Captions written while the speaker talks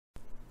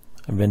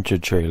Adventure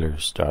trailer,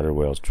 Stoddard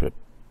Wales trip.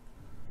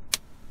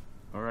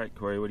 All right,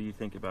 Corey, what do you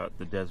think about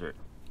the desert?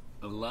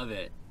 I love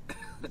it.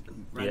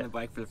 Riding the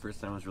bike for the first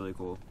time was really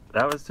cool.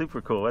 That was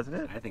super cool, wasn't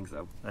it? I think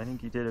so. I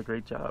think you did a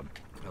great job.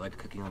 I like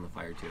cooking on the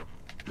fire too.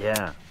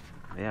 Yeah.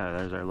 Yeah,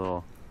 there's our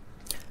little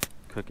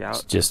cookout.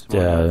 It's just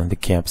the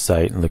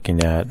campsite and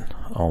looking at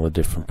all the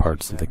different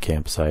parts of the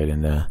campsite,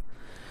 and the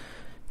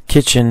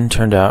kitchen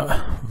turned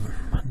out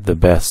the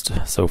best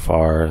so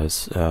far.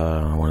 As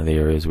one of the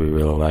areas we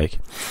really like.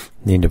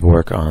 Need to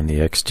work on the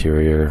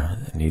exterior.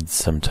 Needs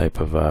some type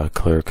of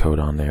clear coat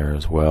on there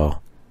as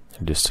well.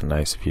 And just a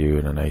nice view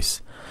and a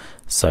nice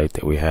site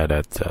that we had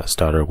at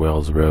Stoddard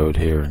Wells Road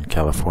here in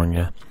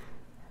California.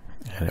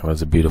 And it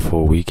was a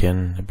beautiful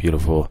weekend, a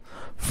beautiful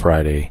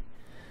Friday.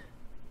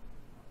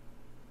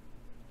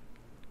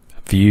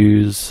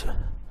 Views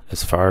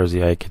as far as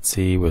the eye could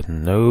see with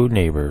no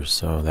neighbors,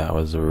 so that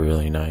was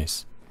really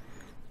nice.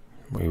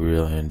 We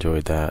really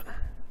enjoyed that.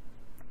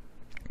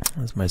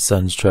 That's my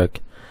son's truck,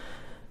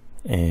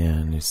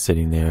 and he's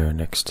sitting there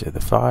next to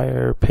the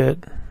fire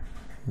pit.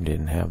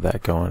 Didn't have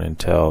that going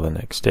until the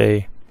next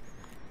day,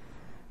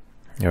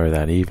 or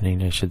that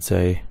evening I should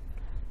say,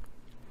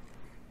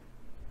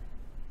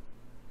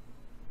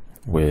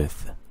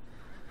 with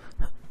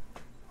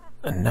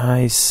a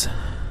nice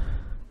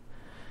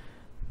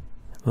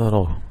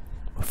little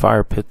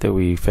fire pit that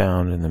we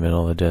found in the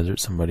middle of the desert.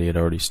 Somebody had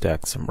already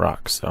stacked some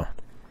rocks, so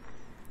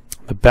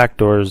the back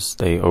doors,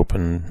 they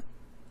open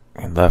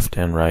left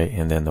and right,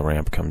 and then the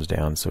ramp comes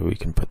down so we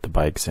can put the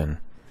bikes in.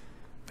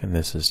 And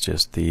this is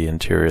just the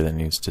interior that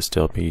needs to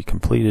still be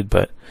completed,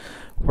 but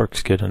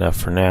works good enough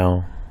for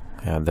now.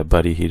 Had the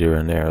buddy heater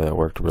in there that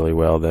worked really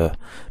well, the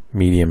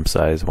medium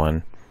size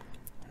one,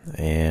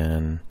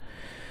 and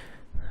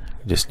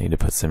we just need to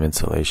put some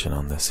insulation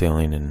on the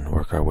ceiling and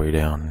work our way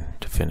down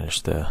to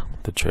finish the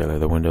trailer.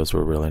 The windows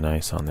were really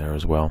nice on there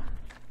as well.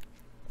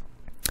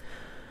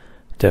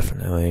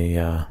 Definitely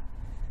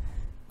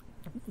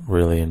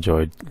really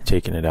enjoyed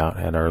taking it out.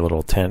 Had our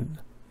little tent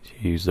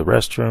to use the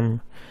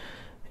restroom,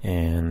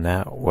 and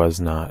that was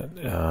not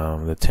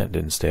the tent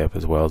didn't stay up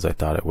as well as I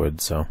thought it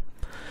would, so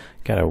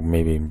gotta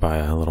maybe buy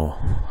a little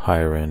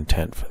higher end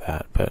tent for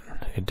that, but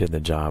it did the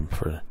job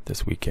for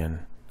this weekend.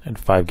 I had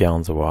 5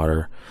 gallons of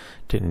water,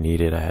 didn't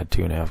need it. I had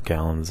 2.5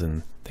 gallons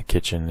in the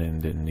kitchen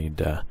and didn't need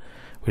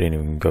we didn't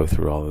even go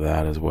through all of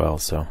that as well.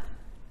 So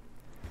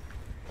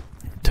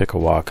took a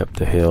walk up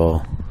the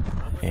hill,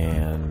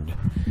 and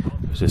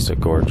it was just a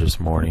gorgeous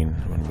morning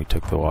when we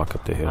took the walk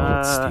up the hill.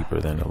 It's steeper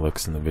than it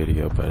looks in the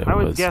video, but I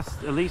would guess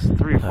at least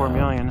 3 or 4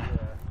 million.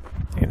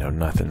 You know,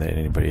 nothing that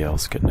anybody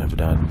else couldn't have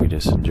done. We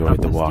just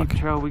enjoyed the walk.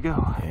 Steep trail we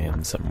go.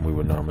 And something we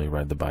would normally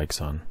ride the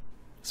bikes on.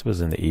 This was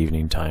in the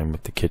evening time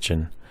with the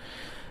kitchen.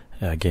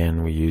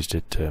 Again, we used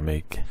it to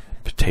make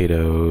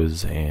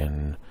potatoes,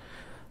 and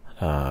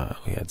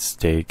we had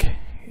steak,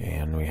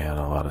 and we had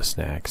a lot of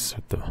snacks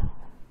with the,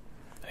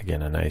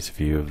 again, a nice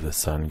view of the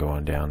sun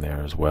going down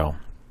there as well.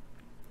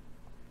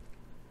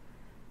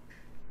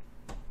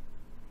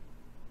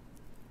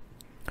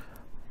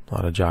 A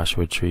lot of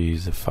Joshua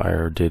trees. The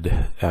fire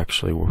did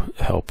actually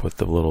help with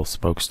the little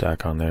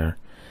smokestack on there,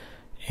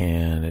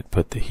 and it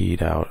put the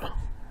heat out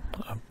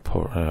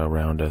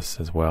around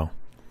us as well.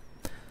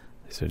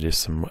 So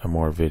just some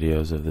more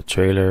videos of the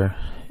trailer,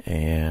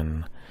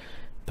 and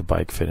the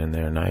bike fit in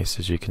there nice,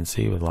 as you can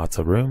see, with lots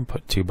of room.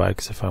 Put 2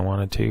 bikes if I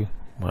wanted to,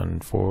 one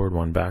forward,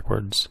 one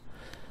backwards.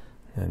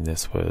 And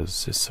this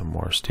was just some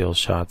more still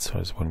shots.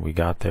 Was when we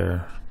got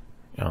there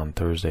on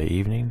Thursday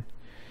evening.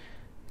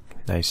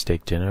 Nice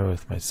steak dinner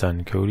with my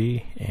son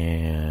Cody,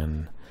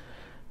 and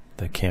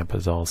the camp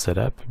is all set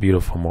up.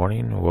 Beautiful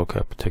morning. Woke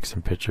up, took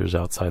some pictures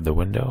outside the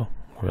window.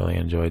 Really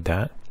enjoyed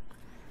that.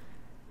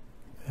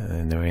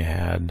 And then we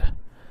had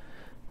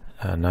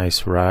a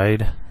nice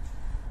ride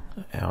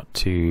out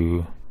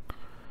to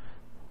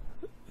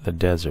the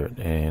desert,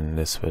 and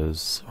this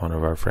was one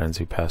of our friends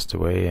who passed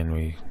away, and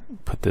we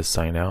put this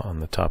sign out on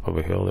the top of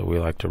a hill that we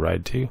like to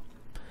ride to,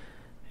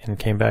 and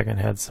came back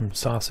and had some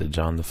sausage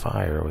on the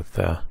fire with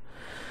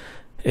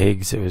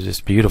eggs. It was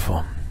just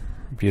beautiful.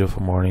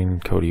 Beautiful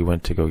morning. Cody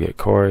went to go get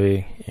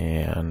Corey,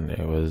 and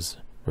it was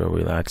real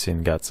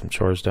relaxing. Got some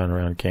chores done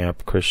around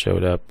camp. Chris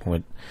showed up,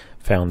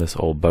 found this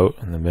old boat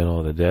in the middle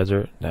of the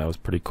desert. That was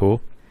pretty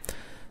cool.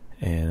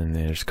 And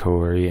there's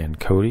Corey and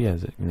Cody.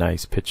 Has a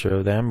nice picture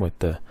of them with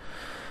the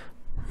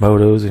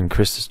motos and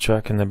Chris's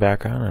truck in the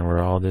background, and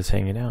we're all just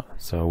hanging out.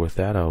 So with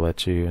that, I'll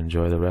let you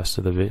enjoy the rest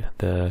of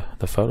the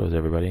photos.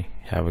 Everybody,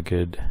 have a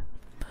good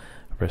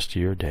rest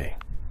of your day.